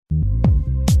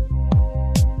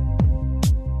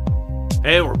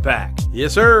And we're back.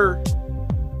 Yes, sir.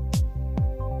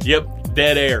 Yep,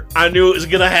 dead air. I knew it was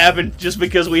going to happen just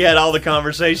because we had all the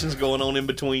conversations going on in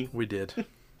between. We did.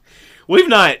 We've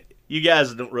not. You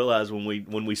guys don't realize when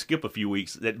we skip a few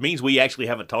weeks, that means we actually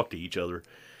haven't talked to each other.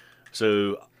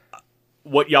 So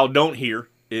what y'all don't hear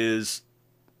is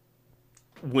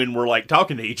when we're like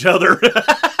talking to each other.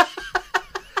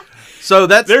 So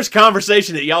there's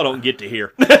conversation that y'all don't get to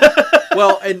hear.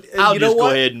 Well, and I'll you know just what?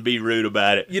 go ahead and be rude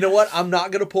about it. You know what? I'm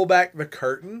not going to pull back the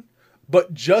curtain,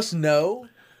 but just know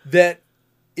that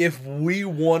if we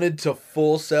wanted to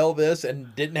full sell this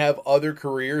and didn't have other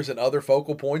careers and other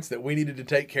focal points that we needed to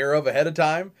take care of ahead of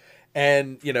time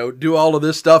and, do all of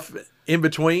this stuff in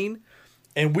between,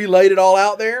 and we laid it all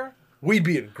out there, we'd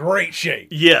be in great shape.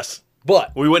 Yes.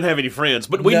 But we wouldn't have any friends,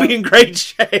 but we'd be in great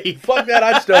shape. Fuck that,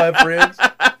 I'd still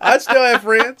have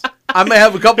friends. I may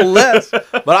have a couple less,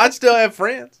 but I'd still have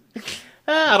friends.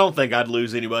 I don't think I'd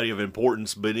lose anybody of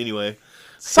importance, but anyway,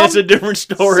 it's a different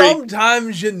story.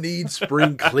 Sometimes you need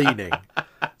spring cleaning.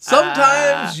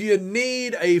 Sometimes you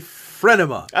need a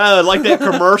frenema. Like that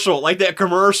commercial,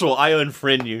 I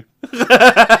unfriend you.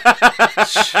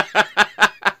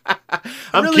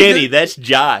 I'm really Kenny, that's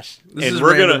Josh. This is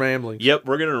rambling. Yep,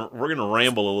 we're gonna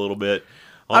ramble a little bit.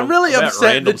 I'm really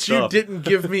upset that you didn't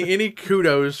give me any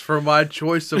kudos for my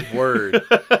choice of word.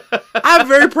 I'm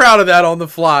very proud of that on the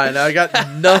fly, and I got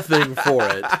nothing for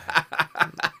it.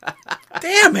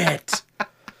 Damn it!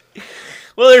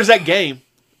 Well, there's that game.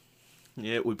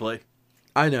 Yeah, we play.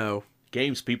 I know.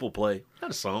 Games people play.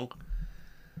 Not a song.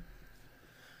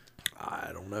 I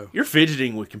don't know. You're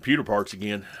fidgeting with computer parts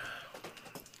again.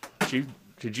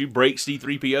 Did you break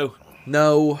C3PO?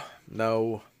 No.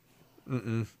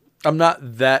 Mm-mm. I'm not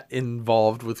that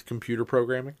involved with computer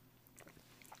programming.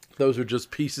 Those are just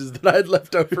pieces that I had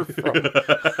left over from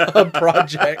a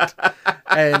project.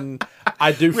 And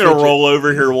I do I'm going to roll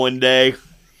over here one day,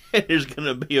 and there's going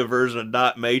to be a version of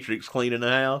Dot Matrix cleaning the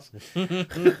house.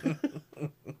 If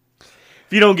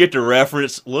you don't get the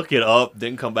reference, look it up,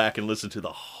 then come back and listen to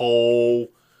the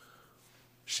whole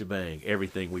shebang,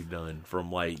 everything we've done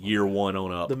from like year one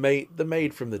on up. The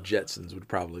maid from the Jetsons would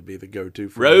probably be the go-to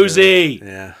for Rosie.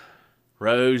 Yeah.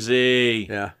 Rosie.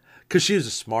 Yeah. Because she was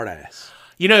a smart ass.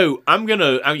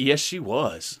 Yes, she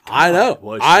was. God, I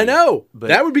know. I know. But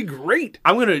that would be great.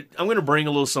 I'm gonna bring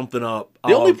a little something up.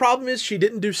 The only problem is she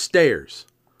didn't do stairs.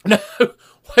 No.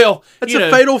 Well, that's a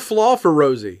fatal flaw for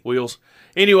Rosie. Wheels.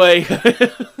 Anyway.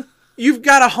 You've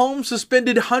got a home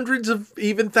suspended hundreds of,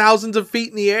 even thousands of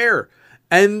feet in the air.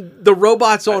 And the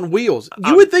robot's on wheels.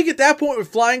 You would think at that point with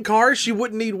flying cars, she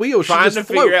wouldn't need wheels. She'd just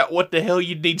float. Figure out what the hell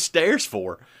you'd need stairs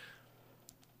for.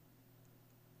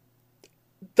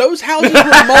 Those houses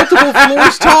were multiple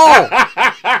floors tall.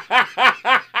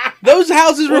 Those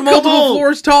houses were multiple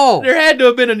floors tall. There had to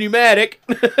have been a pneumatic.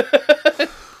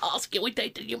 Can we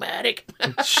take the pneumatic?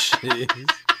 Jeez.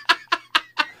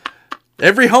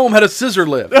 Every home had a scissor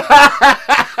lift.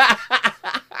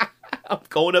 I'm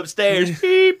going upstairs.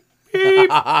 Beep.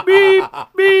 Beep, beep,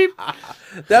 beep.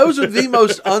 Those are the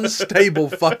most unstable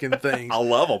fucking things. I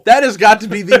love them. That has got to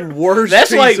be the worst.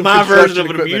 That's like my version of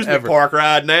an amusement park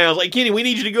ride now. It's like, Kenny, we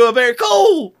need you to go up there.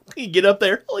 Cool. You get up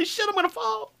there. Holy shit, I'm going to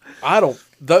fall.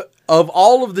 Of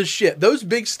all of the shit, those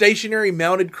big stationary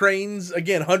mounted cranes,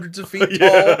 again, hundreds of feet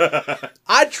tall,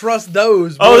 I trust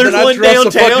those more there's than one I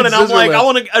trust downtown, and I'm like,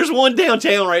 lift. there's one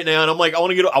downtown right now, and I'm like, I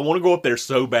want to go up there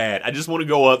so bad. I just want to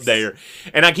go up there.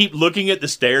 And I keep looking at the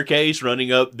staircase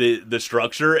running up the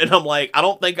structure, and I'm like, I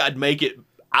don't think I'd make it,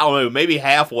 I don't know, maybe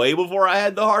halfway before I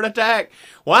had the heart attack.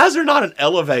 Why is there not an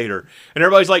elevator? And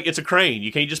everybody's like, it's a crane.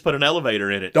 You can't just put an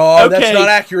elevator in it. Oh, okay, that's not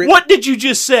accurate. What did you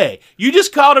just say? You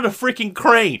just called it a freaking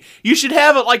crane. You should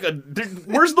have it like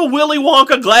where's the Willy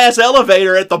Wonka glass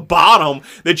elevator at the bottom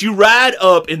that you ride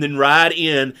up and then ride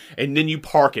in and then you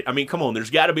park it? I mean, come on, there's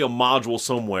got to be a module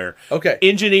somewhere. Okay.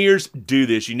 Engineers do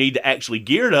this. You need to actually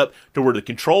gear it up to where the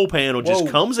control panel just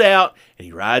comes out and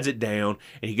he rides it down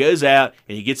and he goes out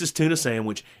and he gets his tuna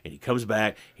sandwich and he comes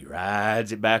back, he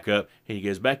rides it back up and he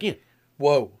goes back in.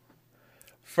 Whoa.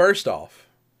 First off,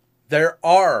 there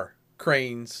are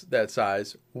cranes that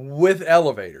size with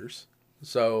elevators.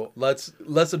 So let's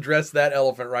address that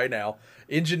elephant right now.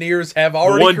 Engineers have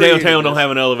already The one downtown don't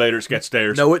have an elevator, it's got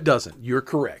stairs. No, it doesn't. You're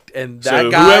correct. And that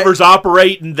so guy, whoever's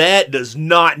operating that does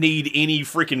not need any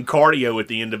freaking cardio at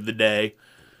the end of the day.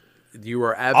 You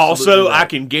are absolutely Also, right. I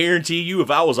can guarantee you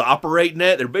if I was operating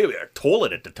that, there'd be a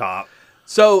toilet at the top.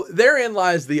 So therein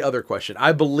lies the other question.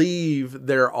 I believe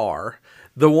there are.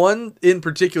 The one in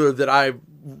particular that I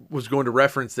was going to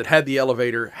reference that had the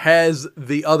elevator has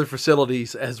the other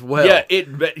facilities as well.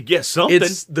 Yeah, something.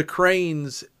 It's the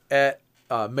cranes at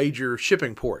major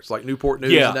shipping ports like Newport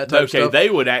News and that type of stuff. They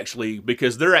would actually,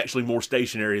 because they're actually more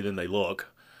stationary than they look.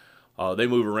 They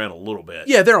move around a little bit.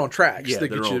 Yeah, they're on tracks. Yeah, they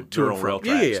they're get you on, to they're and on from. rail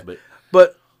tracks. Yeah. But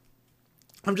But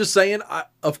I'm just saying,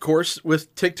 of course,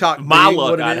 with TikTok my being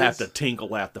luck, what it I'd is, have to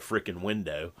tinkle out the freaking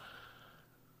window.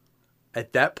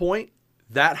 at that point,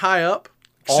 that high up,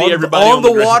 See everybody on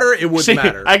the ground. water, it wouldn't See,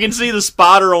 matter. I can see the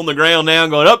spotter on the ground now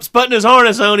going, he's putting his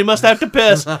harness on. He must have to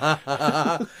piss. He's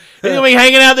going to be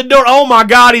hanging out the door. Oh, my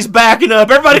God, he's backing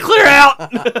up. Everybody clear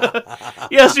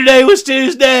out. Yesterday was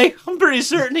Tuesday. I'm pretty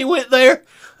certain he went there.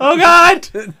 Oh, God.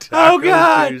 Oh,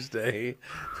 God. Tuesday.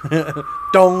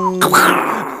 Dong.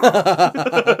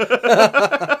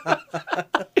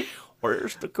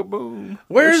 Where's the kaboom?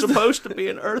 Where's There's supposed to be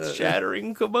an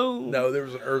earth-shattering kaboom. No, there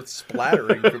was an earth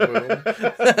splattering kaboom.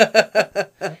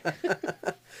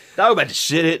 Talk about the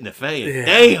shit hitting the fan.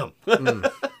 Yeah.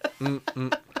 Damn.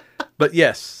 But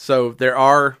yes, so there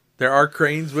are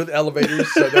cranes with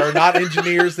elevators, so there are not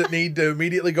engineers that need to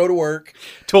immediately go to work.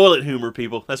 Toilet humor,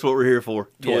 people. That's what we're here for.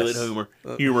 Toilet Yes. humor.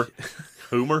 Humor.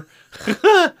 Humor.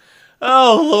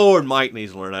 Oh, Lord. Mike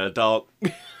needs to learn how to talk.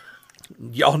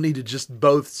 Y'all need to just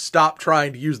both stop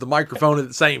trying to use the microphone at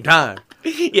the same time.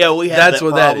 Yeah, we have That's that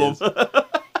what problem. that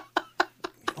is.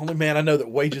 Only man I know that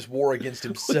wages war against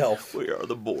himself. We are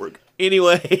the Borg.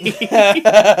 Anyway.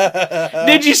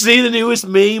 Did you see the newest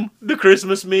meme? The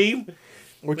Christmas meme?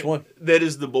 Which one? That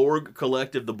is the Borg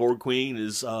collective. The Borg Queen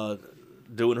is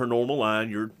doing her normal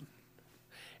line.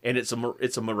 And it's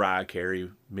a Mariah Carey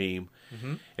meme.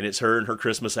 Mm-hmm. And it's her in her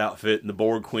Christmas outfit, and the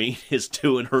Borg Queen is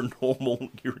doing her normal.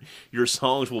 Your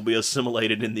songs will be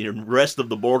assimilated, and the rest of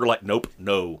the Borg are like, nope,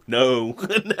 no.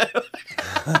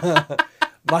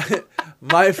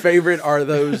 My favorite are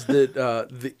those that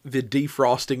the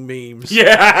defrosting memes.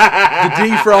 Yeah, The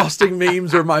defrosting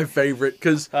memes are my favorite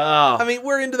because I mean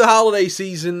we're into the holiday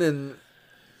season and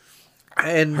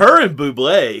her and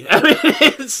Bublé. I mean,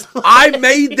 I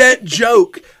made that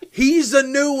joke. He's a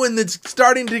new one that's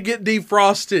starting to get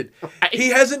defrosted. He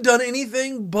hasn't done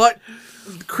anything but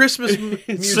Christmas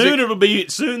music. Soon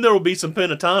there will be some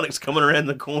pentatonics coming around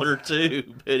the corner too.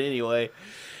 But anyway,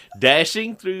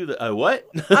 dashing through the what?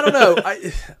 I don't know.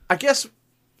 I guess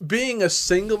being a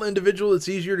single individual, it's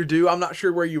easier to do. I'm not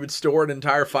sure where you would store an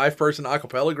entire 5-person a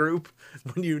cappella group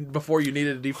before you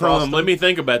needed to defrost them. Let me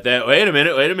think about that. Wait a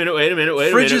minute.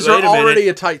 Fridges are already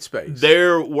a tight space.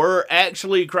 There were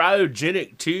actually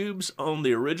cryogenic tubes on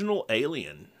the original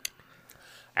Alien.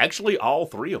 Actually, all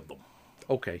 3 of them.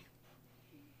 Okay.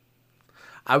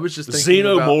 I was just thinking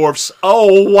Xenomorphs.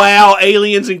 Oh, wow.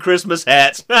 Aliens in Christmas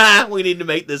hats. We need to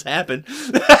make this happen.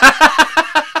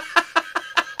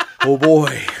 Oh,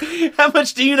 boy. How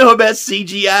much do you know about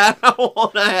CGI? I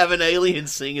want to have an alien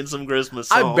singing some Christmas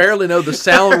songs. I barely know the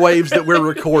sound waves that we're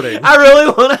recording. I really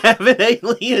want to have an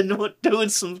alien doing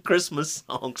some Christmas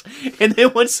songs. And then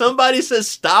when somebody says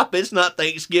stop, it's not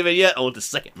Thanksgiving yet, I want the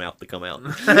second mouth to come out.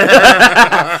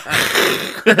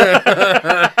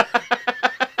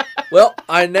 Well,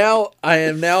 I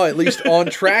am now at least on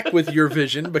track with your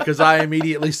vision because I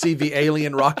immediately see the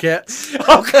alien rockets.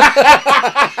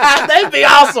 That'd be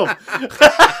awesome.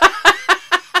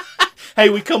 Hey,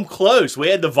 we come close. We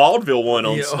had the vaudeville one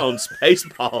on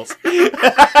Spaceballs.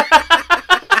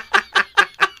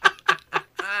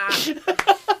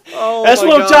 That's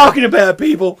what I'm talking about,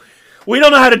 people. We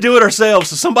don't know how to do it ourselves,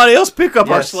 so somebody else pick up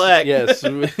our slack. Yes.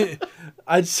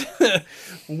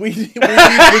 We need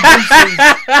producers.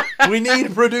 We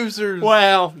need producers.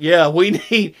 Wow. Yeah, we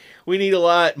need a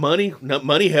lot.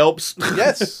 Money helps.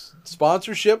 Yes.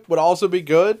 Sponsorship would also be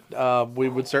good. We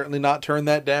would certainly not turn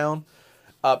that down.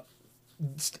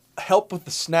 Help with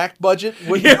the snack budget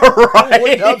wouldn't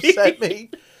upset me.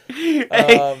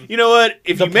 Hey, you know what?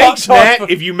 If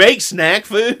you make snack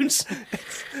foods,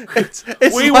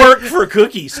 we work for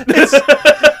cookies.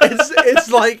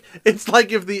 It's like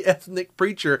if the ethnic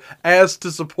preacher asked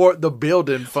to support the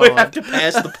building fund. We have to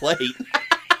pass the plate.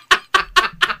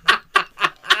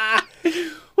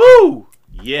 Woo!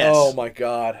 Yes. Oh my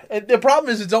God! And the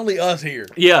problem is, it's only us here.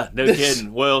 Yeah, no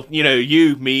kidding. Well,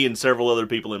 you, me, and several other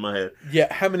people in my head.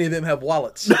 Yeah, how many of them have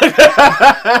wallets?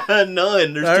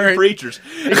 None. There's two preachers.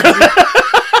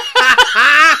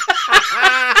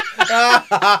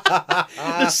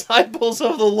 Disciples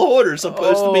of the Lord are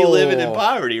supposed to be living in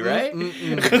poverty, right?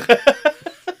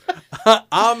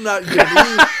 I'm not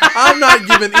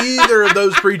giving either of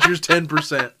those preachers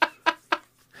 10%.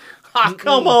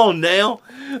 Come on now.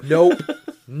 Nope.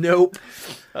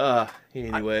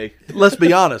 Anyway. Let's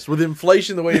be honest. With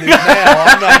inflation the way it is now,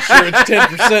 I'm not sure it's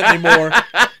 10% anymore.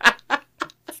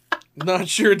 Not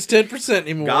sure it's 10%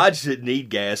 anymore. God shouldn't need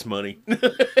gas money.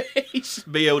 He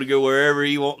should be able to go wherever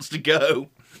he wants to go.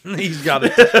 He's got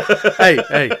it.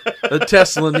 Hey, the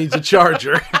Tesla needs a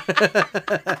charger.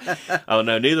 Oh,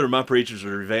 no, neither of my preachers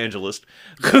are evangelists.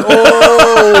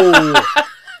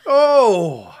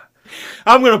 Oh.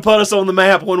 I'm going to put us on the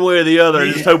map one way or the other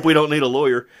and just hope we don't need a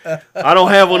lawyer. I don't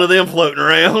have one of them floating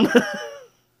around.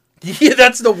 Yeah,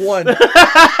 that's the one.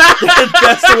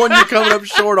 That's the one you're coming up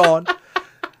short on.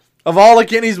 Of all of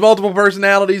Kenny's multiple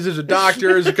personalities, there's a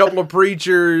doctor, there's a couple of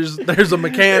preachers, there's a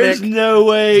mechanic. There's no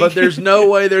way. But there's no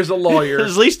way there's a lawyer.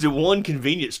 There's at least one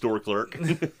convenience store clerk.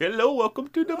 Hello, welcome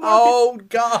to the market. Oh,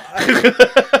 God.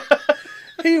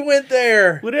 He went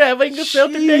there. We're having a sale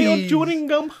today on chewing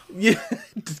gum. Yeah.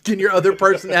 Can your other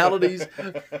personalities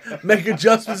make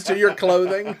adjustments to your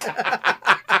clothing?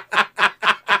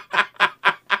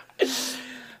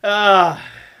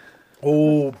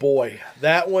 Oh boy,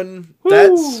 that one.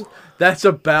 That's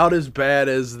about as bad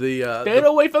as the. Get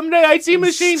away from the IC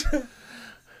machine.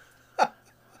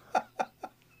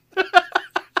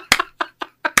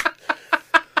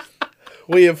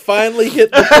 We have finally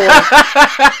hit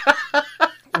the point.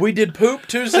 We did poop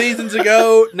 2 seasons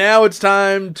ago. Now it's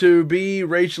time to be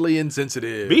racially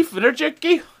insensitive. Beef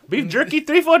jerky,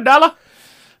 $3 for $1.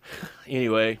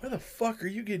 Anyway, Where the fuck are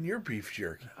you getting your beef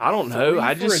jerky? I don't know.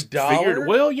 I for just $1? figured,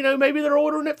 well, maybe they're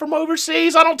ordering it from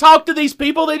overseas. I don't talk to these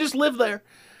people. They just live there.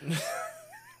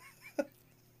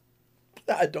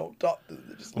 I don't talk to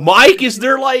them. Mike is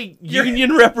their,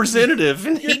 union representative,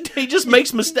 and he just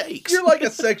makes mistakes. You're like a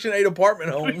Section 8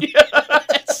 apartment home.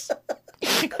 Yes.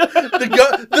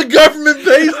 The government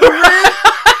pays the rent.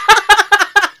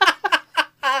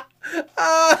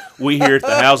 We here at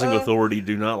the Housing Authority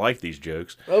do not like these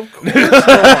jokes. Of course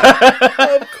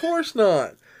not. Of course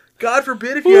not. God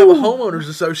forbid if you have a homeowners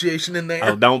association in there.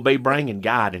 Oh, don't be bringing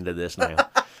God into this now.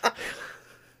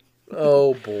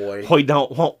 Oh, boy. We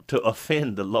don't want to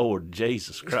offend the Lord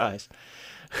Jesus Christ.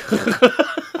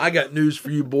 I got news for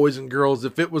you boys and girls.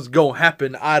 If it was going to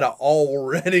happen, I'd have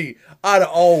already.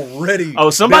 Oh,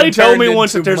 somebody been told me turned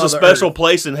once that into there's a Mother special Earth.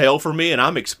 place in hell for me, and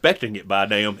I'm expecting it by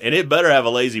damn, and it better have a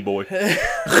lazy boy.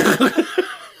 I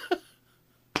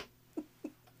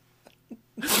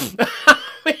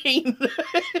mean,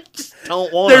 just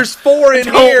don't want. There's 4 in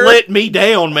don't here. let me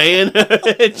down, man.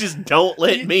 Just don't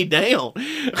let me down.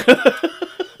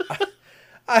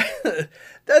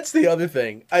 That's the other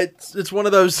thing. It's one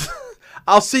of those.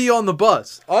 I'll see you on the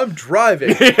bus. I'm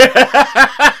driving.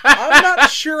 I'm not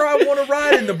sure I want to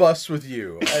ride in the bus with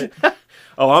you.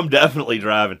 Oh, I'm definitely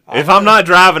driving. If I'm not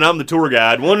driving, I'm the tour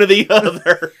guide. One or the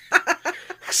other.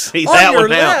 See On that your one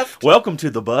now. left. Welcome to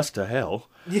the bus to hell.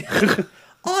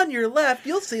 On your left,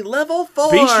 you'll see level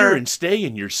 4. Be sure and stay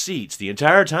in your seats the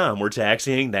entire time we're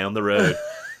taxiing down the road.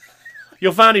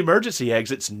 You'll find emergency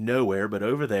exits nowhere but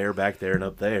over there, back there, and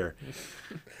up there.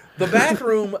 The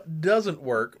bathroom doesn't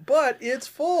work, but it's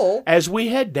full. As we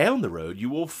head down the road, you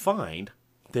will find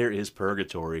there is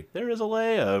purgatory. There is a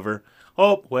layover.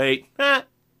 Oh, wait.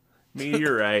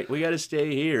 You're right. We got to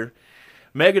stay here.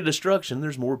 Mega destruction.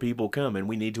 There's more people coming.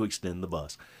 We need to extend the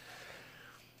bus.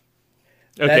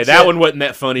 Okay, That's that it. one wasn't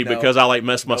that funny No. because I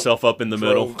messed myself up in the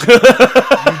middle. You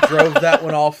drove that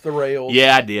one off the rails.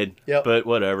 Yeah, I did. Yep. But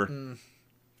whatever.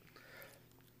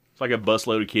 It's like a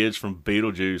busload of kids from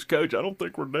Beetlejuice. Coach, I don't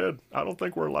think we're dead. I don't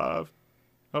think we're alive.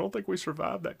 I don't think we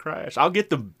survived that crash. I'll get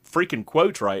the freaking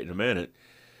quotes right in a minute.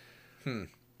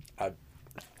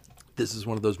 This is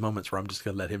one of those moments where I'm just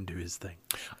going to let him do his thing.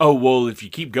 Oh, well, if you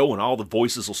keep going, all the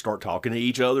voices will start talking to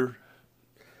each other.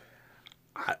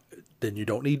 Then you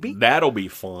don't need me. That'll be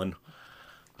fun.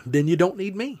 Then you don't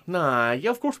need me. Nah,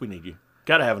 yeah, of course we need you.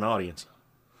 Got to have an audience.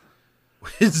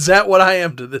 Is that what I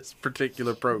am to this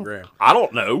particular program? I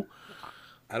don't know.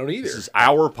 I don't either. This is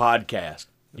our podcast.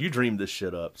 You dreamed this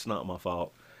shit up. It's not my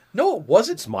fault. No, it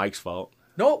wasn't. It's Mike's fault.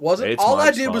 No, it wasn't. It's All I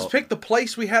Mike's did was fault. pick the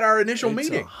place we had our initial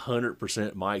It's meeting.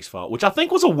 100% Mike's fault, which I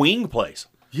think was a wing place.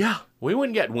 Yeah. We went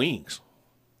and got wings.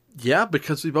 Yeah,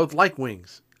 because we both like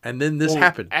wings. And then this Well,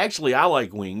 happened. Actually, I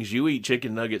like wings. You eat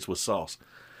chicken nuggets with sauce.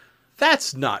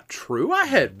 That's not true. I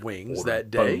had wings Or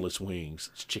that day. boneless wings.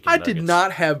 It's chicken I nuggets. did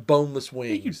not have boneless Yeah,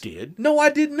 wings. you did. No,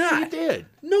 I did not. You did.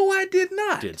 No, I did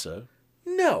not. Did so.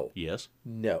 No. Yes.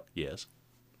 No. Yes.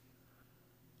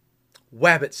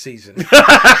 Wabbit season.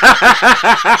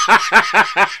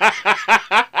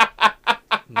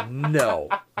 No.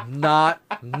 Not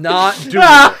doing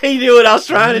it. He knew what I was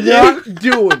trying to do. Not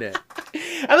doing it.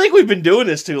 I think we've been doing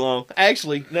this too long.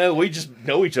 Actually, no, we just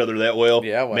know each other that well.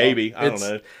 Yeah, well, Maybe. I don't it's-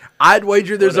 know. I'd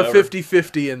wager there's Whatever. a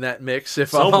 50-50 in that mix,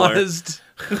 if I'm Somewhere. honest.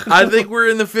 I think we're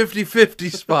in the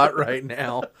 50-50 spot right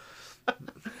now.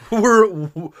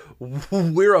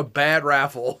 we're a bad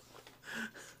raffle.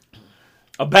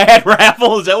 A bad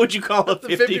raffle? Is that what you call it? The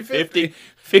 50-50?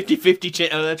 50-50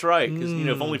 chance. Oh, that's right. Because,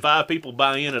 if only 5 people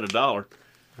buy in at $1,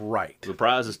 Right. the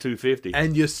prize is $2.50.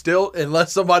 And you still,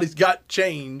 unless somebody's got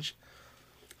change.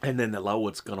 And then the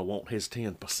lowest going to want his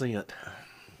 10%.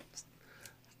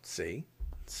 See?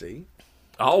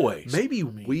 Always. Maybe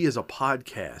we as a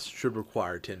podcast should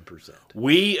require 10%.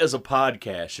 We as a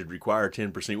podcast should require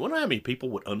 10%. You wonder how many people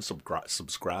would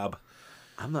unsubscribe?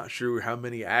 I'm not sure how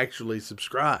many actually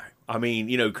subscribe. I mean,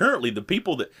 currently the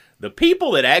people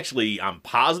that actually, I'm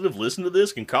positive, listen to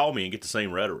this can call me and get the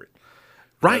same rhetoric.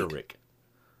 Right.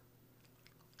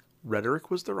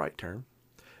 Rhetoric was the right term.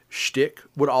 Shtick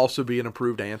would also be an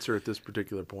approved answer at this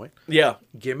particular point. Yeah.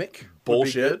 Gimmick.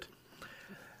 Bullshit.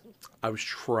 I was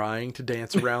trying to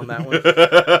dance around that one.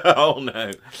 Oh,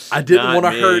 no. I didn't Not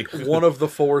want to me. hurt one of the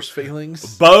four's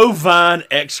feelings. Bovine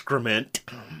excrement.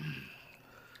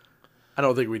 I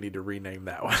don't think we need to rename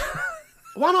that one.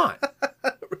 Why not?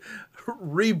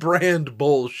 Rebrand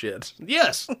bullshit.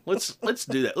 Yes. Let's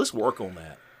do that. Let's work on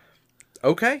that.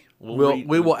 Okay.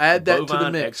 We will add that to the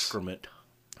bovine mix. Excrement.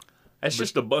 That's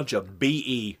just a bunch of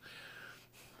BE.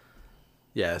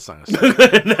 Yeah, that's not gonna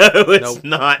stay. No, it's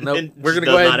not. Nope. It We're just gonna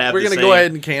go does ahead. not have We're the gonna same- go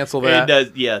ahead and cancel that. It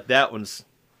does. Yeah,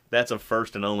 that's a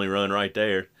first and only run right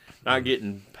there. Not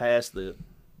getting past the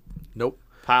Nope.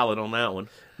 pilot on that one.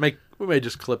 We may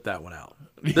just clip that one out.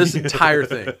 This entire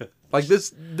thing, like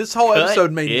this whole Cut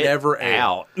episode may it never air.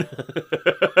 out.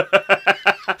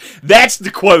 That's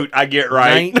the quote I get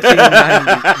right.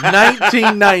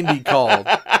 1990 called.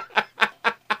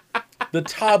 The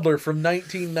toddler from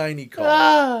 1990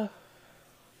 called.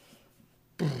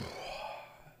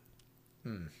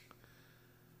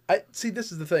 See,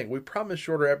 this is the thing. We promised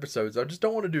shorter episodes. I just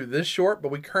don't want to do this short, but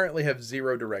we currently have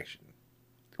zero direction.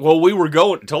 Well, we were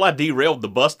going until I derailed the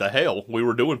bus to hell. We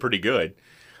were doing pretty good.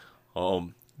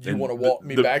 Do you want to walk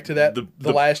me back to that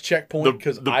the last checkpoint?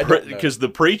 Because I don't know. Because the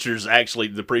preachers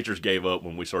gave up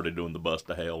when we started doing the bus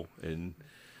to hell, and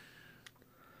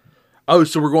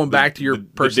so we're going back to your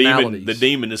personalities. The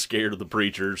demon is scared of the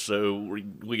preachers, so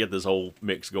we got this whole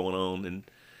mix going on, and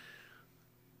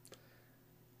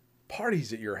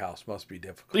parties at your house must be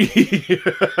difficult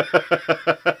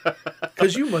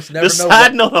because you must never know.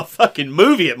 Deciding on a fucking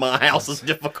movie at my house is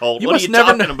difficult. What are you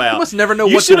talking about? You must never know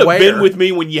what what to wear. You should have been with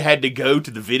me when you had to go to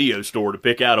the video store to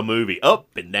pick out a movie, up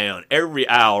and down every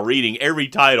aisle, reading every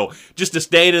title, just to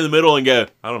stand in the middle and go,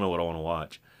 I don't know what I want to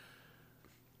watch.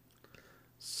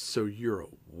 So you're a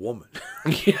woman.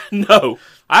 No,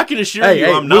 I can assure you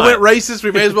I'm not. We went racist.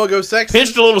 We may as well go sexist.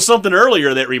 Pinched a little something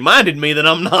earlier that reminded me that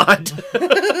I'm not.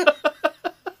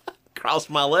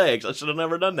 Crossed my legs. I should have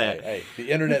never done that. Hey,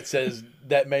 the internet says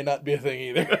that may not be a thing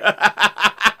either.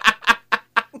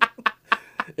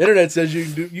 Internet says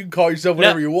you can call yourself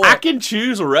whatever you want. I can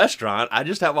choose a restaurant. I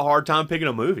just have a hard time picking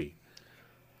a movie.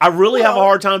 I really have a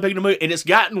hard time picking a movie. And it's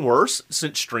gotten worse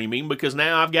since streaming because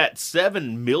now I've got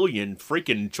 7 million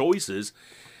freaking choices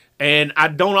and I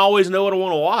don't always know what I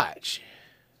want to watch.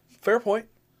 Fair point.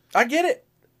 I get it.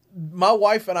 My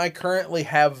wife and I currently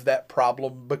have that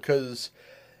problem because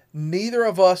neither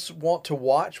of us want to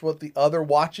watch what the other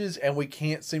watches, and we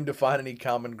can't seem to find any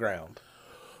common ground.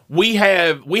 We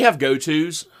have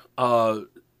go-tos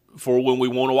for when we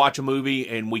want to watch a movie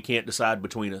and we can't decide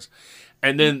between us.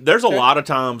 And then there's a lot of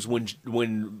times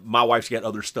when my wife's got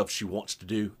other stuff she wants to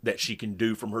do that she can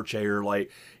do from her chair, like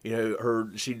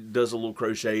she does a little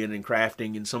crocheting and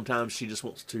crafting, and sometimes she just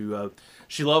wants to.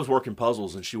 She loves working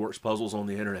puzzles, and she works puzzles on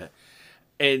the internet.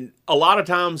 And a lot of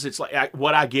times it's like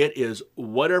what I get is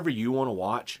whatever you want to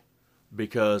watch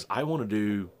because I want to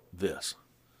do this.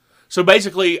 So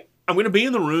basically, I'm going to be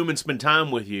in the room and spend time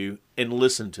with you and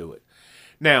listen to it.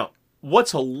 Now,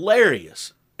 what's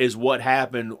hilarious is what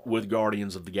happened with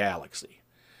Guardians of the Galaxy.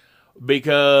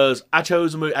 Because I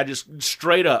chose a movie, I just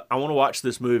straight up, I want to watch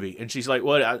this movie. And she's like,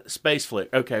 what? Space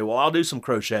flick. Okay, well, I'll do some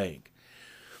crocheting.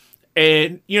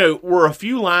 And, we're a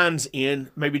few lines in,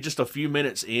 maybe just a few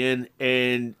minutes in,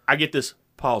 and I get this,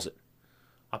 pause it.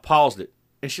 I paused it.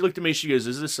 And she looked at me, she goes,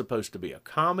 is this supposed to be a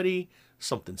comedy?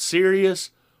 Something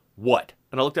serious? What?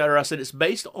 And I looked at her, I said, it's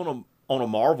based on a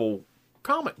Marvel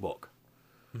comic book.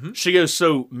 Mm-hmm. She goes,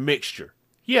 so mixture.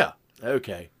 Yeah,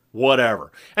 okay,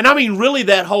 whatever. And I mean, really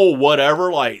that whole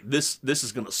whatever, like this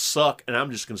is going to suck, and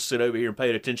I'm just going to sit over here and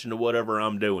pay attention to whatever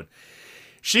I'm doing.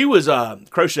 She was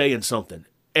crocheting something.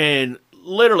 And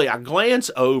literally, I glance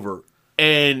over,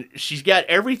 and she's got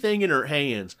everything in her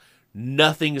hands.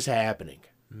 Nothing's happening.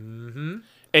 Mm-hmm.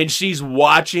 And she's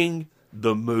watching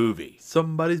the movie.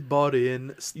 Somebody's bought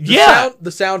in. The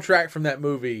soundtrack from that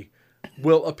movie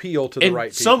will appeal to the And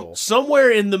right people.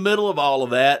 somewhere in the middle of all of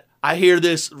that, I hear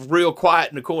this real quiet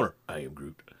in the corner. I am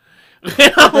Groot.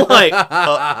 And I'm like,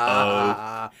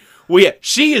 uh-oh. Well, yeah,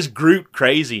 she is Groot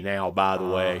crazy now, by the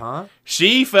way.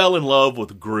 She fell in love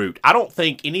with Groot. I don't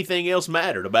think anything else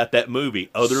mattered about that movie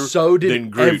other So did than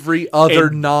Groot. every other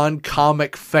And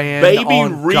non-comic fan Baby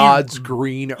on God's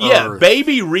green yeah, earth.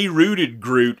 Baby re-rooted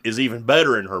Groot is even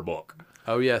better in her book.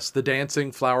 Oh yes, the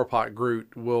dancing flower pot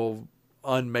Groot will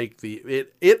unmake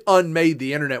it unmade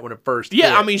the internet when it first Yeah,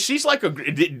 hit. I mean, she's like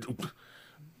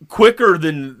quicker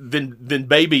than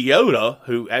Baby Yoda,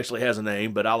 who actually has a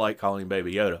name, but I like calling him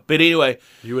Baby Yoda. But anyway,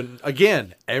 you and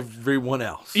again everyone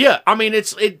else. yeah, I mean,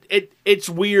 it's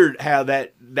weird how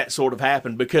that sort of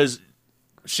happened because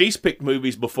she's picked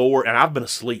movies before and I've been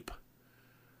asleep.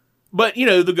 But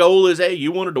the goal is, hey,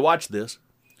 you wanted to watch this.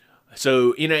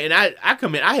 So, and I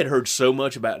come in, I had heard so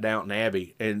much about Downton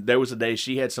Abbey, and there was a day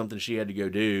she had something she had to go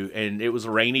do, and it was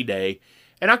a rainy day,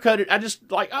 and I cut it, I just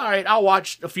all right, I'll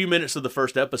watch a few minutes of the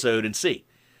first episode and see.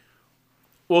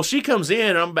 Well, she comes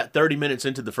in, and I'm about 30 minutes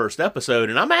into the first episode,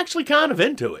 and I'm actually kind of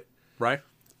into it. Right?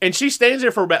 And she stands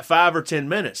there for about 5 or 10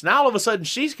 minutes. Now, all of a sudden,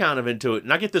 she's kind of into it,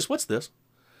 and I get this, what's this?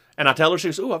 And I tell her, she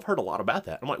goes, I've heard a lot about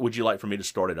that. I'm like, would you like for me to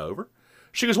start it over?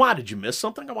 She goes, why, did you miss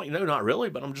something? I'm like, no, not really,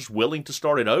 but I'm just willing to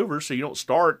start it over so you don't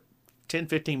start 10,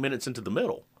 15 minutes into the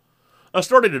middle. I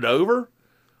started it over.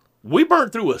 We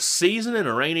burnt through a season in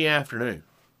a rainy afternoon.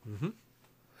 Mm-hmm.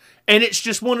 And it's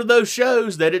just one of those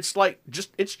shows that it's like,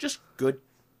 it's just good.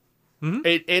 Mm-hmm.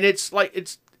 And it's like,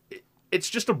 it's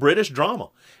just a British drama.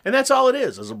 And that's all it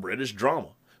is a British drama.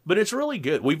 But it's really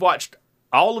good. We've watched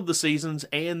all of the seasons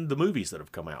and the movies that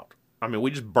have come out. I mean,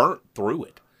 we just burnt through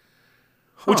it.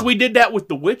 Which we did that with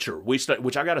The Witcher, which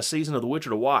I got a season of The Witcher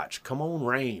to watch. Come on,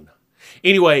 rain.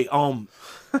 Anyway, I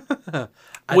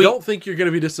don't think you're going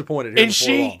to be disappointed here and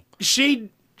before long.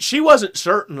 she wasn't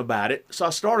certain about it, so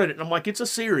I started it, and I'm like, it's a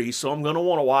series, so I'm going to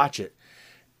want to watch it.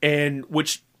 And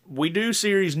which we do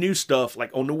series new stuff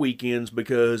like on the weekends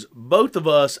because both of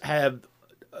us have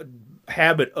a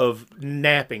habit of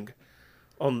napping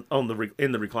in the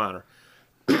recliner.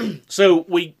 So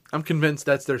I'm convinced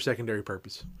that's their secondary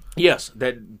purpose. Yes,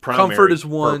 that primary comfort is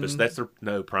one. purpose. That's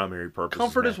their primary purpose.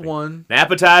 Comfort is one.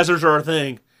 Appetizers are a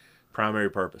thing. Primary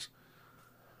purpose.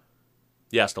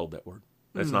 Yeah, I stole that word.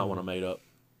 That's not one I made up.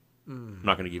 I'm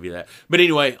not going to give you that. But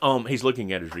anyway, he's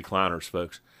looking at his recliners,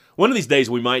 folks. One of these days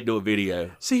we might do a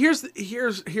video. See, here's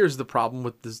the problem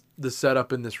with the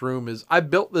setup in this room is I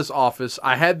built this office.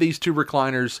 I had these two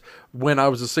recliners when I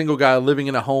was a single guy living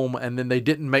in a home, and then they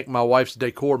didn't make my wife's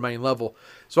decor main level.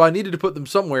 So I needed to put them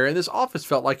somewhere, and this office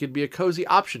felt like it'd be a cozy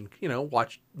option.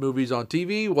 Watch movies on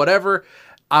TV, whatever.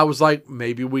 I was like,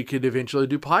 maybe we could eventually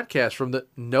do podcasts from the...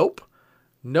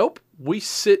 Nope. We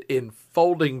sit in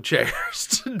folding chairs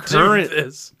to do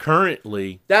this.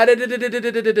 Currently,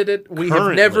 we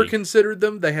have never considered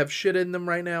them. They have shit in them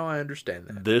right now. I understand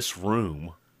that. This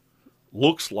room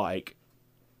looks like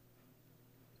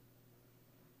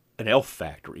an elf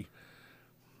factory.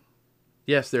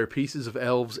 Yes, there are pieces of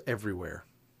elves everywhere.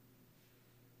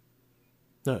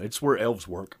 No, it's where elves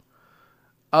work.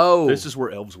 Oh. This is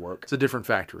where elves work. It's a different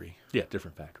factory. Yeah,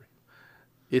 different factory.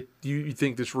 You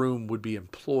think this room would be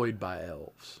employed by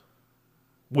elves?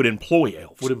 Would employ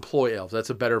elves. Would employ elves. That's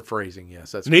a better phrasing,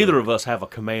 yes. That's Neither correct. of us have a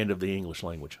command of the English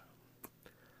language.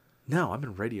 No, I'm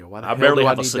in radio. Why the I hell barely do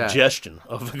have I a need suggestion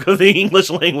of the English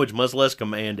language, much less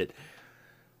command it.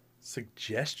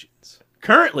 Suggestions.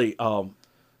 Currently,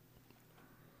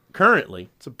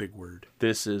 It's a big word.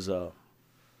 this is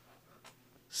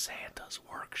Santa's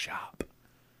workshop.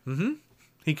 Mm-hmm.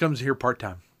 He comes here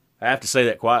part-time. I have to say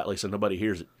that quietly so nobody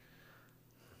hears it.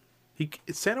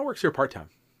 Santa works here part-time.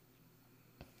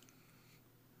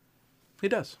 He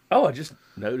does. Oh, I just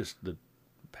noticed the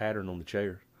pattern on the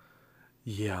chair.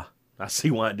 Yeah. I see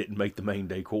why it didn't make the main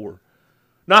decor.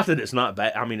 Not that it's not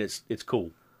bad. I mean, it's cool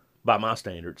by my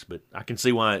standards, but I can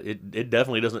see why it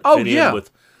definitely doesn't fit in with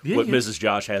what Mrs.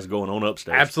 Josh has going on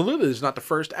upstairs. Absolutely. It's not the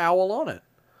first owl on it.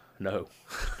 No.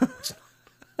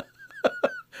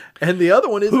 And the other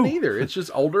one isn't either. It's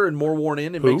just older and more worn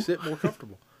in and makes it more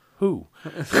comfortable. Who?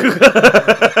 For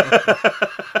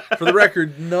the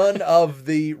record, none of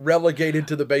the relegated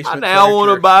to the basement. I now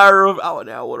want to buy her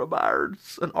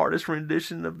an artist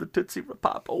rendition of the Tootsie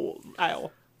Pop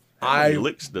owl. How many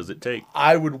licks does it take?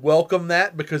 I would welcome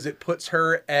that because it puts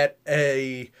her at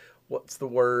a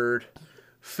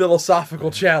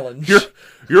philosophical challenge.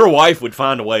 Your wife would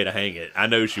find a way to hang it. I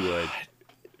know she would.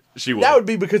 She would. That would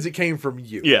be because it came from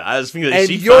you. Yeah, I was thinking that and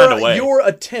she'd find a way. Your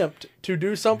attempt to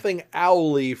do something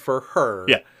owly for her,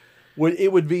 yeah,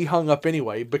 would be hung up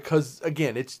anyway because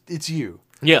again, it's you.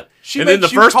 Yeah. She and then the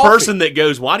makes you first coffee. person that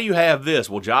goes, why do you have this?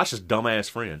 Well, Josh's dumbass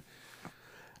friend.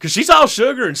 Because she's all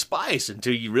sugar and spice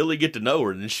until you really get to know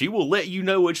her, and then she will let you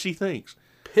know what she thinks.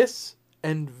 Piss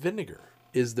and vinegar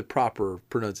is the proper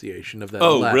pronunciation of that.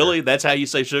 Oh, latter. really? That's how you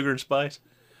say sugar and spice?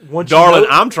 Once you Darling, know-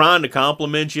 I'm trying to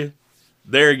compliment you.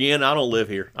 There again, I don't live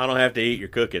here. I don't have to eat your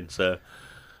cooking, so.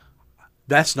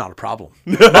 That's not a problem.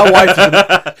 My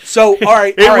wife is so all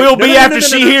right. It will be after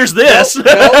she hears this. No,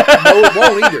 it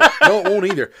won't either. No, it won't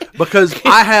either. Because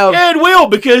I have. Yeah, it will,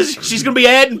 because she's going to be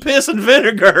adding piss and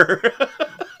vinegar.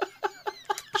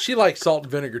 She likes salt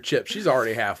and vinegar chips. She's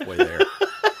already halfway there.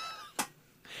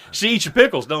 She eats your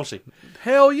pickles, don't she?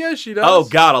 Hell yeah, she does. Oh,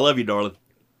 God, I love you, darling.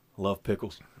 I love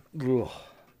pickles. Ugh.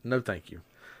 No, thank you.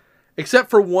 Except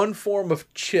for one form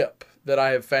of chip that I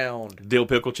have found, Dill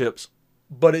pickle chips.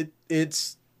 but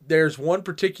it's there's one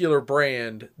particular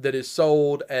brand that is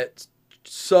sold at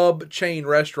sub chain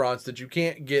restaurants that you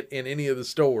can't get in any of the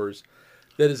stores.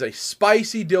 That is a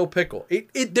spicy dill pickle.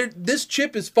 This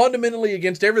chip is fundamentally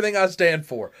against everything I stand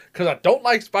for because I don't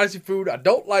like spicy food. I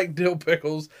don't like dill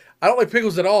pickles. I don't like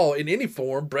pickles at all in any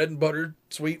form, bread and butter,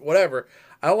 sweet, whatever.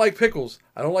 I don't like pickles.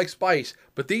 I don't like spice.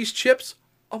 But these chips,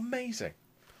 amazing.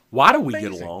 Why do we get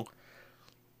Amazing. along?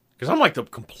 Because I'm like the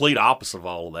complete opposite of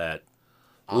all of that.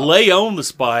 Lay on the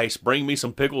spice, bring me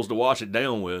some pickles to wash it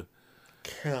down with.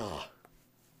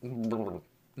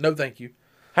 No, thank you.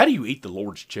 How do you eat the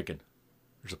Lord's chicken?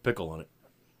 There's a pickle on it.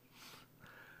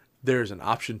 There's an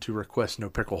option to request no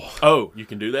pickle. Oh, you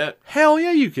can do that? Hell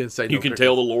yeah, you can say no You can pickle.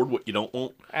 tell the Lord what you don't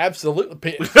want?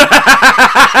 Absolutely.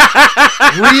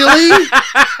 Really?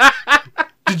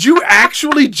 Did you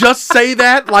actually just say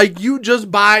that? Like you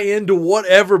just buy into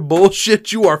whatever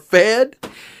bullshit you are fed?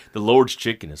 The Lord's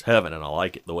chicken is heaven, and I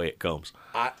like it the way it comes.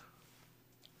 The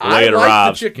I way it like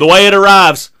arrives. the chicken. The way it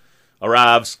arrives.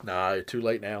 Arrives. Nah, you're too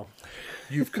late now.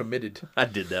 You've committed. I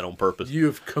did that on purpose.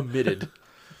 You've committed.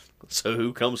 So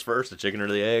who comes first, the chicken or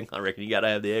the egg? I reckon you got to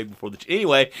have the egg before the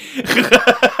Anyway.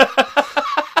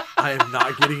 I am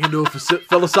not getting into a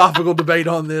philosophical debate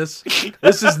on this.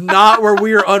 This is not where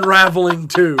we are unraveling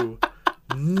to.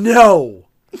 No.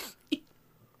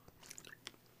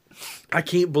 I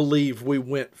can't believe we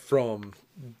went from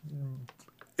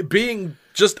being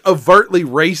just overtly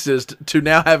racist to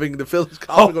now having the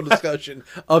philosophical discussion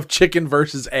of chicken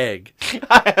versus egg.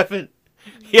 I haven't.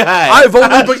 Yeah, I've only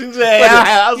I was been- gonna say,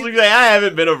 I was gonna say I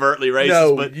haven't been overtly racist,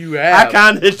 No, but you have. I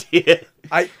kind of did.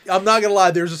 I'm not gonna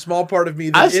lie. There's a small part of me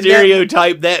that I in that,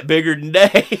 stereotyped that bigger than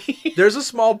day. there's a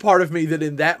small part of me that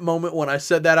in that moment when I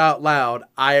said that out loud,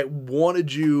 I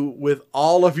wanted you with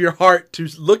all of your heart to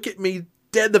look at me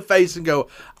dead in the face and go,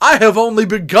 "I have only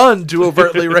begun to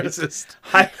overtly racist."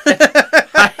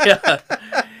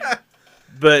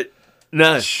 But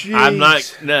no, I'm not.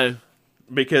 Jeez. No,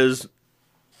 because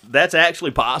that's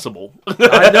actually possible.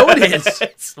 I know it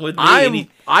is. With me,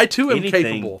 I too am anything.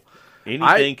 capable.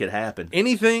 anything could happen.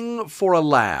 Anything for a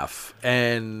laugh,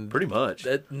 and Pretty much.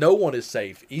 that no one is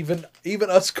safe. Even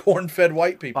us corn-fed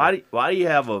white people. Why do you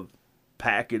have a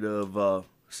packet of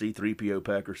C-3PO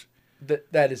peckers?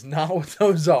 That is not what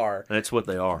those are. That's what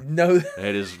they are. No,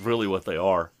 That is really what they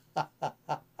are.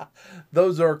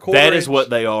 those are quarter That is inch. what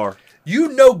they are. You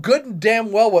know good and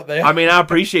damn well what they are. I mean, I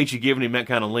appreciate you giving him that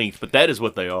kind of length, but that is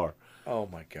what they are. Oh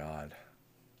my god.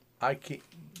 I can't.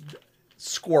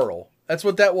 Squirrel. That's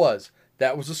what that was.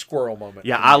 That was a squirrel moment.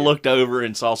 Yeah, for I you. looked over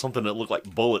and saw something that looked like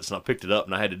bullets, and I picked it up,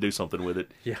 and I had to do something with it.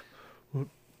 Yeah,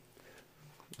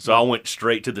 So I went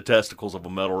straight to the testicles of a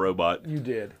metal robot. you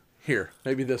did. Here,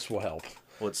 maybe this will help.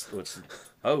 What's?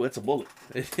 Oh, it's a bullet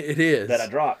It is. that I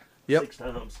dropped. Yep. 6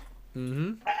 times.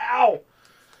 Mm-hmm. Ow!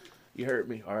 You hurt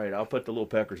me. All right, I'll put the little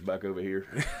peckers back over here.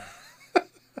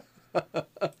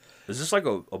 Is this like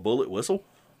a bullet whistle?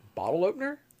 Bottle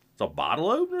opener? It's a bottle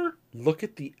opener? Look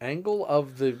at the angle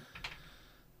of the.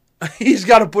 He's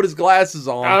got to put his glasses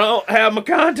on. I don't have my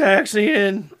contacts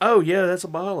in. Oh, yeah, that's a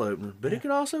bottle opener. But it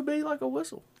could also be like a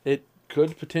whistle. It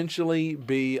could potentially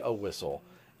be a whistle.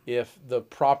 If the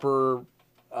proper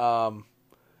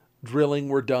drilling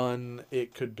were done,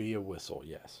 it could be a whistle,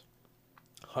 yes.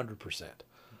 100%.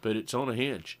 But it's on a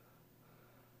hinge.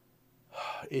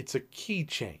 It's a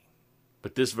keychain.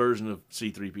 But this version of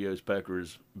C-3PO's pecker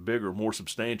is bigger, more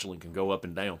substantial, and can go up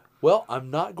and down. Well,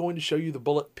 I'm not going to show you the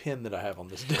bullet pin that I have on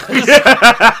this desk.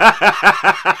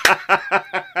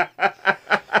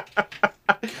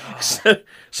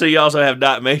 So you also have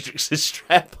Dot Matrix's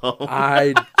strap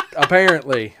on.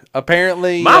 Apparently,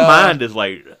 My mind is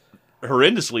like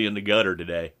horrendously in the gutter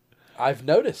today. I've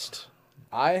noticed.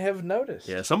 I have noticed.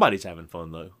 Yeah, somebody's having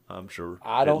fun though. I'm sure.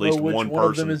 I don't At least know which one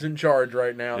of them is in charge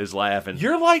right now. is laughing.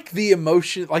 You're like the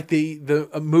emotion, like the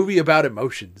a movie about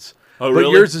emotions. Oh, but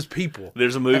really? yours is people.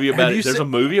 There's a movie about it. There's a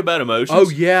movie about emotions. Oh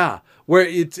yeah, where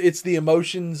it's the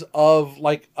emotions of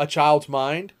like a child's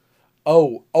mind.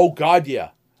 Oh God, yeah.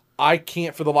 I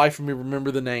can't for the life of me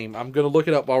remember the name. I'm gonna look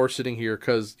it up while we're sitting here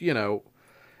because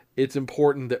it's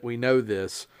important that we know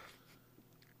this.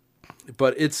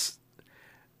 But it's,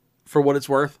 for what it's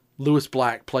worth, Lewis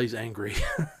Black plays angry.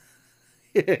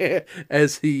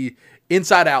 As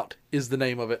Inside Out is the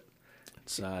name of it.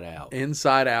 Inside Out.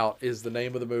 Inside Out is the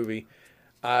name of the movie.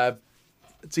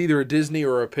 It's either a Disney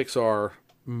or a Pixar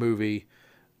movie.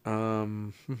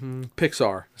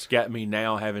 Pixar. It's got me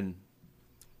now having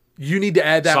You need to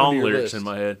add that song to your lyrics list. in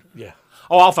my head. Yeah.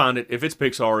 Oh, I'll find it. If it's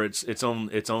Pixar, it's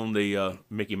on the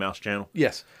Mickey Mouse channel.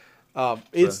 Yes.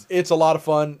 It's a lot of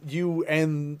fun. You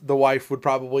and the wife would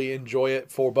probably enjoy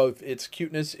it for both its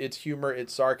cuteness, its humor,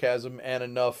 its sarcasm, and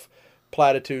enough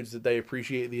platitudes that they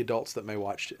appreciate the adults that may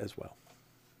watch it as well.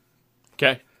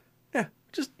 Okay. Yeah,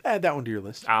 just add that one to your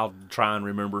list. I'll try and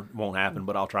remember. Won't happen,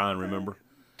 but I'll try and remember.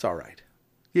 It's all right.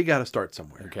 You got to start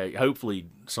somewhere. Okay. Hopefully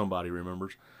somebody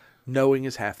remembers. Knowing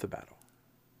is half the battle.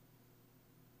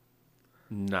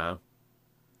 No.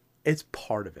 It's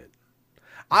part of it.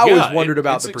 I always wondered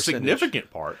about the it's percentage. a significant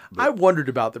part. I wondered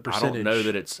about the I percentage. don't know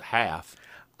that it's half.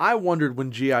 I wondered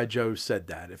when G.I. Joe said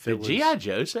that. If it Did was G.I.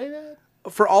 Joe say that?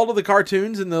 for all of the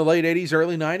cartoons in the late 80s,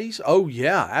 early 90s. Oh,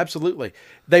 yeah, absolutely.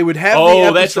 They would have Oh,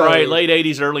 the that's episode- right. Late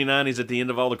 80s, early 90s, at the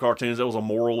end of all the cartoons, that was a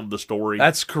moral of the story.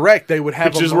 That's correct. They would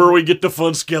have which is where we get the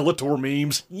fun Skeletor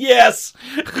memes. Yes!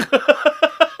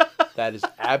 That is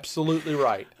absolutely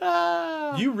right.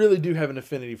 You really do have an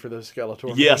affinity for those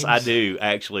Skeletor Yes, memes. I do,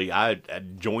 actually. I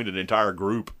joined an entire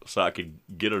group so I could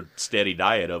get a steady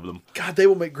diet of them. God, they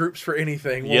will make groups for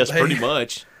anything. Won't Yes, they? pretty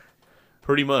much.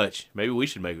 Pretty much. Maybe we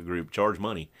should make a group, charge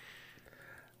money.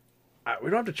 We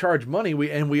don't have to charge money.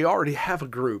 We already have a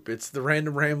group. It's the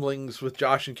Random Ramblings with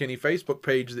Josh and Kenny Facebook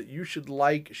page that you should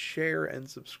like, share, and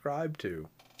subscribe to.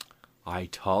 I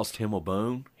tossed him a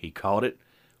bone. He caught it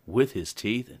with his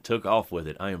teeth and took off with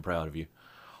it. I am proud of you.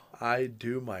 I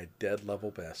do my dead level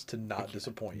best to not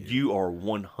disappoint you. You are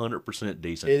 100%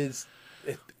 decent. It is.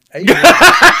 Amen.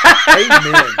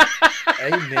 Amen.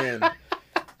 Amen.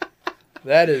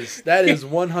 That is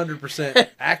 100%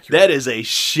 accurate. That is a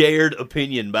shared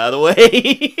opinion, by the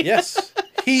way. Yes.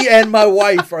 He and my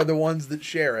wife are the ones that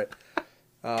share it.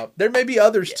 There may be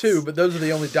others too, but those are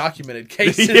the only documented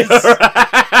cases.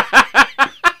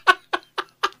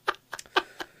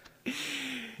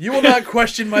 You will not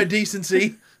question my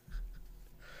decency.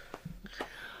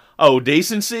 Oh,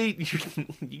 decency?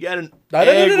 You got an No,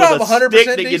 egg I'm with a 100% stick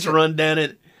that gets decent. run down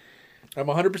it. I'm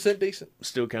 100% decent.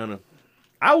 Still kind of...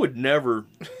 I would never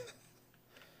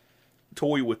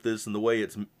toy with this in the way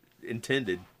it's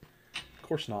intended. Of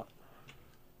course not.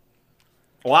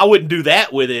 Well, I wouldn't do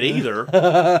that with it either.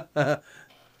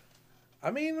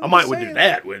 I mean, I might would do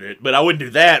that with it, but I wouldn't do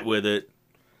that with it.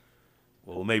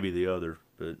 Well, maybe the other,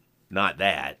 but not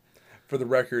that. For the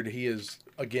record, he has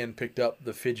again picked up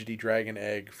the fidgety dragon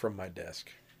egg from my desk.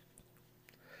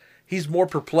 He's more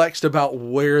perplexed about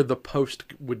where the post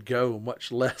would go,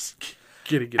 much less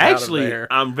getting it Actually, out of there.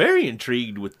 I'm very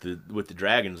intrigued with the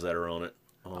dragons that are on it.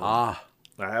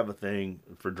 I have a thing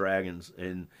for dragons,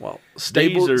 and Well,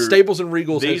 Stables and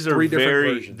Regals has three different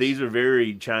versions. These are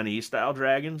very Chinese style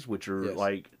dragons, which are Yes.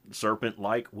 like serpent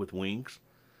like with wings.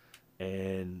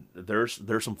 And there's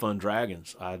some fun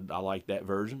dragons. I like that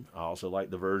version. I also like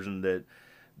the version that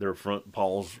their front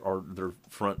paws or their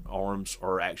front arms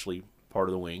are actually part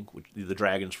of the wing, which the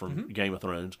dragons from Game of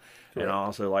Thrones. Correct. And I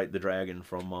also like the dragon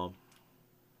from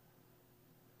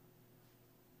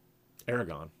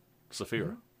Aragon,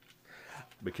 Saphira,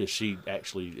 because she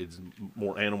actually is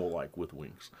more animal-like with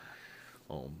wings.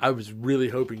 I was really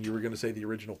hoping you were going to say the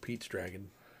original Pete's dragon.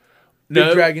 No,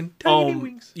 Big dragon, tiny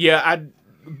wings. Yeah,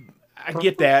 I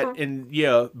get that, and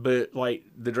yeah, but like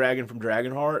the dragon from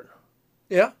Dragonheart,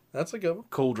 Yeah, that's a good one.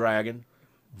 cool dragon,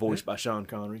 voiced by Sean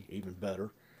Connery, even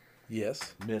better.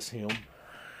 Yes. Miss him.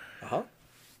 Uh-huh.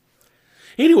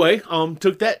 Anyway,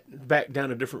 took that back down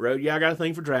a different road. Yeah, I got a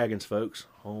thing for dragons, folks.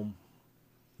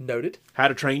 Noted. How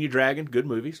to Train Your Dragon, good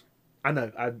movies. I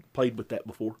know, I played with that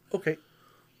before. Okay.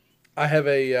 I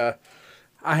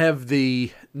have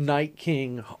the Night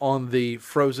King on the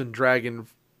frozen dragon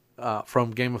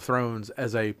from Game of Thrones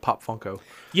as a Pop Funko.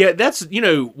 Yeah, that's,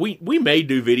 we may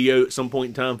do video at some point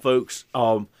in time, folks.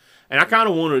 And I kind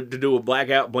of wanted to do a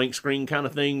blackout blank screen kind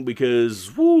of thing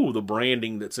because, the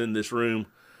branding that's in this room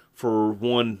for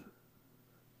one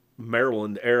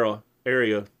Maryland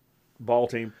area, Baltimore.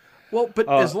 team. Well, but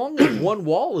as long as one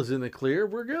wall is in the clear,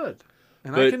 we're good.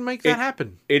 And I can make that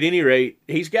happen. At any rate,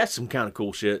 he's got some kind of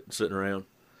cool shit sitting around.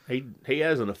 He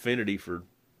has an affinity for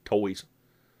toys.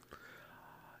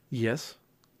 Yes.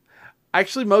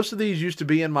 Actually, most of these used to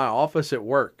be in my office at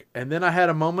work. And then I had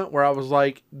a moment where I was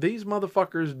like, these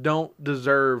motherfuckers don't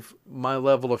deserve my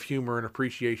level of humor and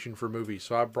appreciation for movies.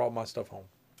 So I brought my stuff home.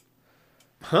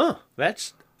 Huh.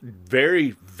 That's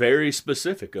very, very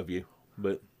specific of you.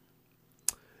 But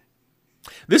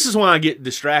this is why I get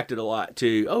distracted a lot,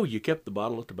 too. Oh, you kept the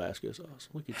bottle of Tabasco sauce.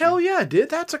 Look at Hell you. yeah, I did.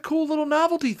 That's a cool little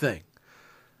novelty thing.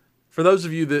 For those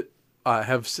of you that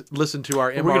have listened to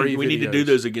our MRE We need to do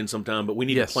those again sometime, but we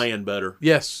need to plan better.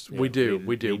 Yes, Yeah, we do.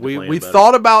 We do. We better.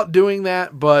 thought about doing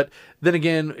that, but then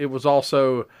again, it was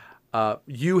also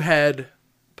you had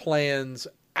plans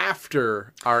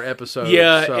after our episode.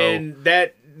 Yeah, so. and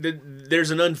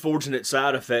there's an unfortunate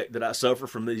side effect that I suffer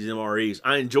from these MREs.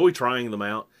 I enjoy trying them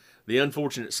out. The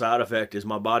unfortunate side effect is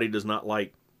my body does not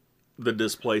like the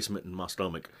displacement in my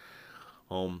stomach.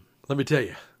 Let me tell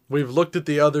you. We've looked at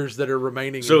the others that are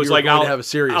remaining. So and it's you're like going to have a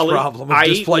serious problem of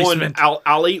displacement.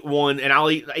 I'll eat one, and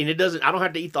it doesn't. I don't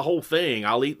have to eat the whole thing.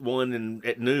 I'll eat one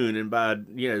at noon, and by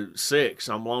 6,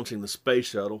 I'm launching the space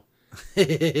shuttle.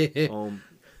 It's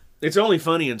only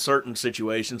funny in certain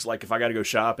situations, like if I got to go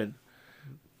shopping.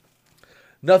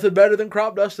 Nothing better than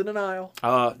crop dust in an aisle.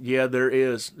 Yeah, there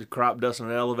is the crop dust in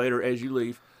an elevator as you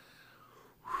leave.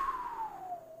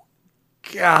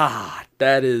 God,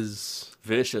 that is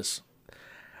Vicious.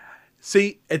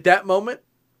 See, at that moment,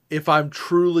 if I'm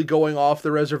truly going off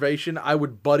the reservation, I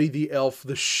would Buddy the Elf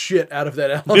the shit out of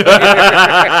that elevator.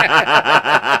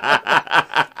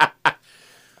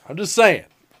 I'm just saying.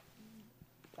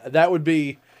 That would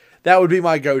be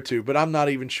my go-to, but I'm not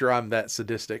even sure I'm that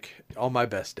sadistic on my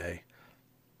best day.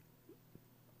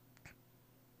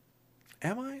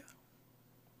 Am I?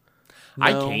 No.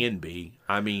 I can be.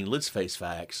 I mean, let's face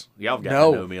facts. Y'all got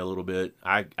to know me a little bit.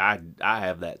 I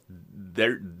have that.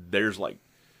 There's like,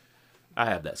 I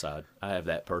have that side. I have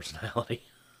that personality.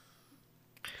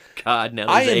 God, now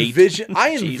I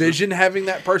envision having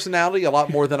that personality a lot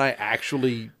more than I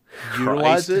actually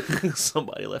utilize it.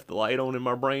 Somebody left the light on in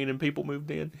my brain and people moved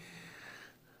in.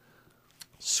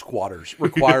 Squatters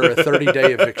require a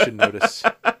 30-day eviction notice.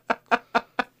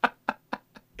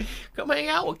 Come hang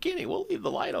out with Kenny. We'll leave the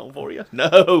light on for you.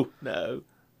 No,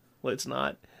 let's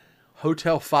not.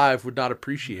 Hotel 5 would not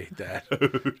appreciate that.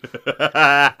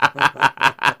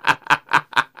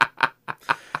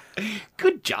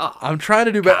 Good job. I'm trying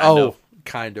to do better.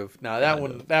 Kind of. No, that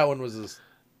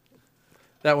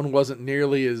one wasn't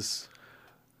nearly as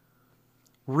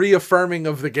reaffirming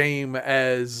of the game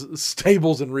as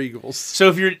Stables and Regals.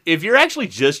 So if you're actually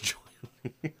just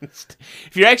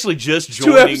if you're actually just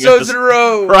joining 2 episodes in a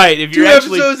row, right? If you're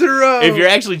episodes in a row, if you're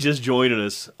actually just joining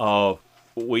us,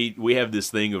 we have this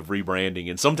thing of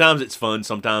rebranding, and sometimes it's fun.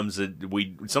 Sometimes we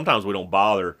don't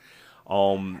bother.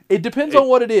 It depends on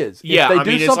what it is. Yeah, if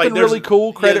they do something really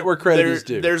cool, credit where credit is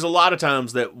due. There's a lot of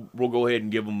times that we'll go ahead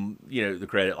and give them, the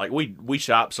credit. Like we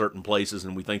shop certain places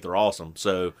and we think they're awesome.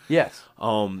 So yes,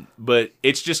 but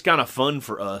it's just kind of fun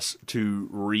for us to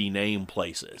rename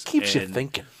places. Keeps you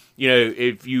thinking.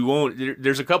 If you want,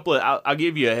 there's a couple of. I'll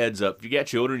give you a heads up. If you got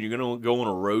children, you're going to go on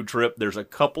a road trip. There's a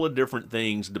couple of different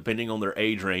things depending on their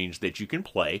age range that you can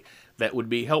play that would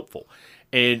be helpful.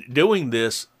 And doing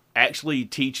this actually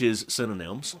teaches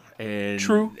synonyms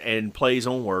and plays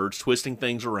on words, twisting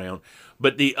things around.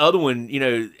 But the other one,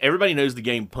 everybody knows the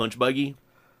game Punch Buggy.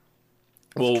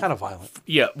 It's kind of violent.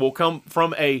 Yeah, will come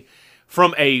from a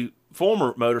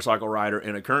former motorcycle rider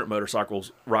and a current motorcycle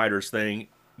rider's thing.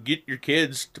 Get your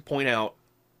kids to point out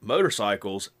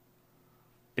motorcycles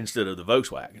instead of the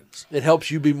Volkswagens. It helps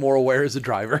you be more aware as a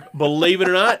driver. Believe it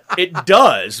or not, it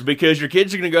does, because your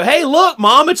kids are going to go, "Hey, look,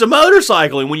 Mom, it's a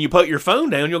motorcycle." And when you put your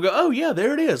phone down, you'll go, "Oh, yeah,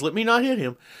 there it is. Let me not hit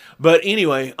him." But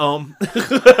anyway,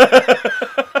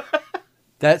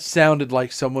 that sounded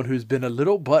like someone who's been a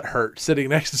little butthurt sitting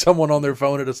next to someone on their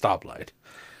phone at a stoplight.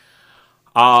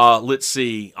 Let's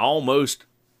see. Almost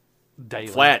daily.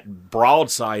 Flat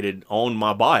broadsided on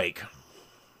my bike.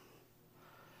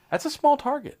 That's a small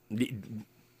target.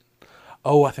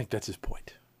 Oh, I think that's his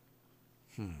point.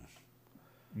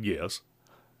 Yes.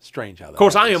 Strange how that Of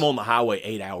course, happens. I am on the highway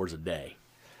 8 hours a day.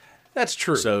 That's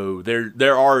true. So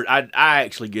there are. I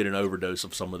actually get an overdose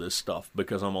of some of this stuff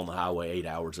because I'm on the highway 8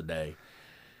 hours a day.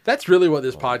 That's really what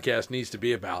this podcast needs to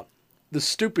be about. The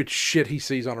stupid shit he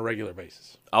sees on a regular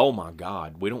basis. Oh my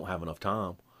God, we don't have enough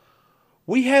time.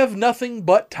 We have nothing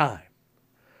but time.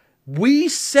 We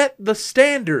set the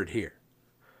standard here.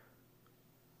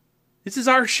 This is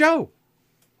our show.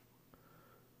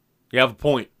 You have a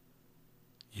point.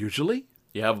 Usually.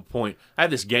 You have a point. I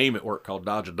have this game at work called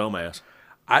Dodge a Dumbass.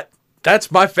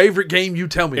 That's my favorite game you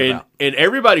tell me about. And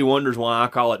everybody wonders why I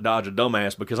call it Dodge a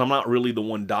Dumbass, because I'm not really the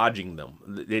one dodging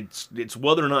them. It's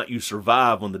whether or not you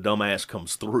survive when the dumbass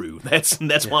comes through. That's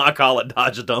why I call it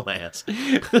Dodge a Dumbass.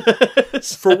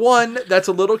 For one, that's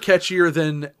a little catchier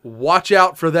than watch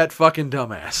out for that fucking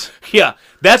dumbass. Yeah,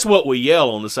 that's what we yell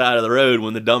on the side of the road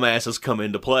when the dumbasses come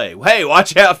into play. Hey,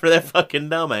 watch out for that fucking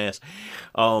dumbass.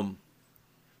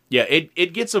 Yeah,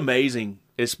 it gets amazing,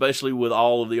 especially with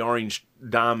all of the orange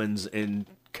diamonds and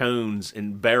cones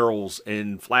and barrels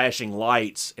and flashing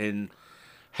lights, and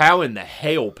how in the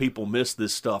hell people miss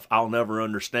this stuff, I'll never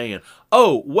understand.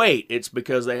 Oh, wait, it's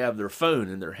because they have their phone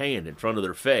in their hand in front of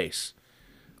their face.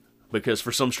 Because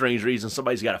for some strange reason,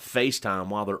 somebody's got to FaceTime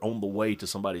while they're on the way to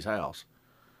somebody's house.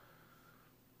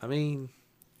 I mean,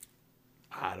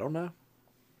 I don't know.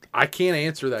 I can't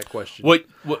answer that question.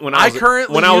 When I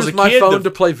currently use my phone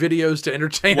to play videos to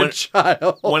entertain a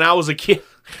child. When I was a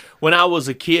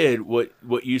kid,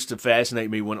 what used to fascinate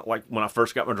me when I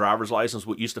first got my driver's license,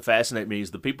 what used to fascinate me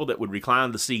is the people that would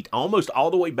recline the seat almost all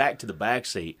the way back to the back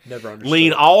seat, Never understood.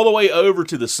 lean all the way over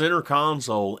to the center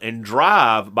console, and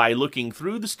drive by looking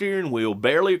through the steering wheel,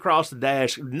 barely across the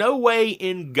dash. No way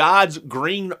in God's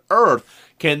green earth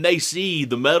can they see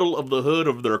the metal of the hood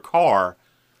of their car.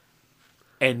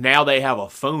 And now they have a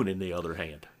phone in the other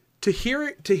hand. To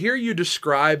hear you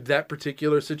describe that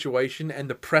particular situation and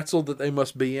the pretzel that they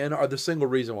must be in are the single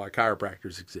reason why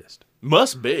chiropractors exist.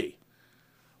 Must be.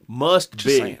 Just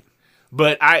saying.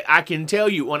 But I can tell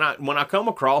you, when I come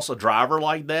across a driver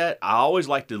like that, I always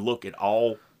like to look at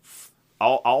all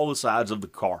the sides of the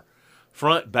car.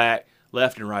 Front, back,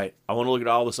 left, and right. I want to look at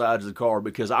all the sides of the car,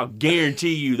 because I'll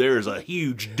guarantee you there is a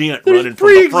huge dent running from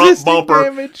the front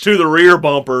bumper to the rear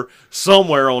bumper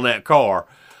somewhere on that car,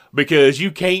 because you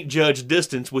can't judge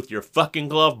distance with your fucking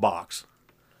glove box.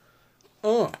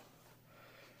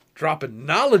 Dropping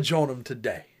knowledge on them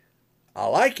today. I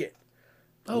like it.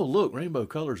 Oh, look, rainbow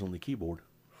colors on the keyboard.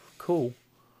 Cool.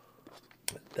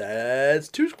 That's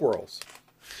two squirrels.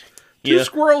 Two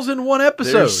squirrels in one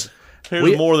episode.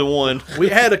 There's more than one. We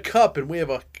had a cup, and we have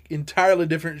an entirely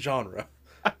different genre.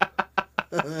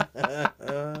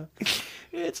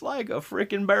 It's like a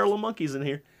freaking barrel of monkeys in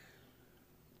here.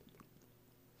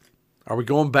 Are we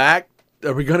going back?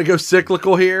 Are we going to go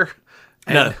cyclical here?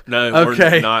 No. Okay.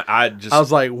 We're not. I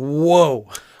was like, whoa.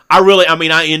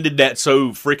 I ended that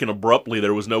so freaking abruptly,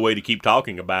 there was no way to keep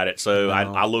talking about it. So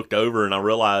No. I looked over and I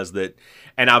realized that,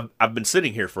 and I've been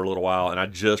sitting here for a little while, and I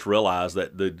just realized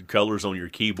that the colors on your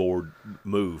keyboard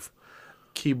move.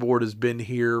 Keyboard has been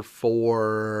here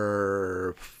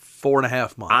for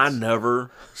 4.5 months. I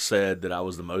never said that I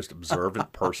was the most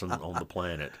observant person on the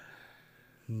planet.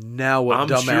 Now what I'm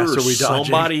dumbass sure are we dodging?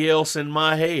 somebody else in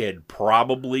my head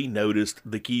probably noticed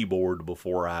the keyboard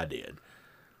before I did.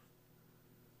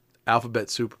 Alphabet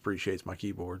Soup appreciates my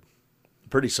keyboard.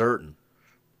 Pretty certain.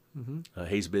 Mm-hmm.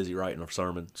 He's busy writing a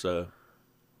sermon, so.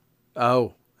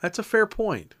 Oh, that's a fair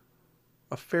point.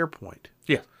 A fair point.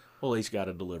 Yeah. Well, he's got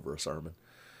to deliver a sermon.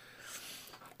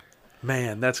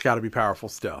 Man, that's got to be powerful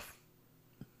stuff.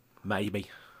 Maybe.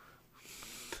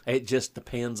 It just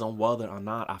depends on whether or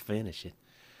not I finish it.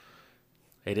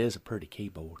 It is a pretty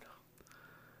keyboard.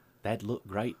 That'd look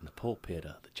great in the pulpit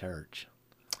of the church.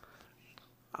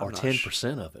 Or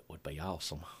 10% of it would be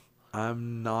awesome.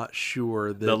 I'm not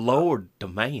sure that... The Lord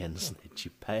demands that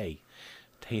you pay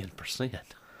 10%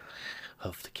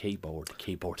 of the keyboard. The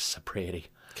keyboard's so pretty.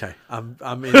 Okay, I'm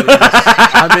ending this.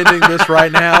 I'm ending this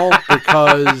right now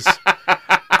because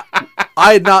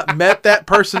I had not met that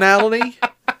personality.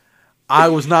 I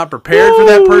was not prepared for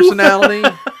that personality.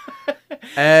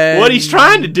 And what he's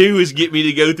trying to do is get me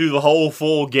to go through the whole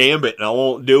full gambit, and I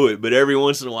won't do it. But every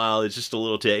once in a while, it's just a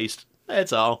little taste.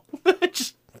 That's all.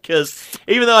 Just because,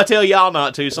 even though I tell y'all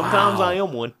not to, sometimes I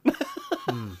am one.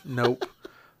 Nope.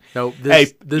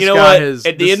 This you know guy what?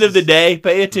 At the end of the day,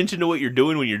 pay attention to what you're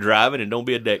doing when you're driving, and don't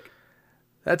be a dick.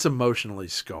 That's emotionally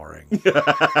scarring.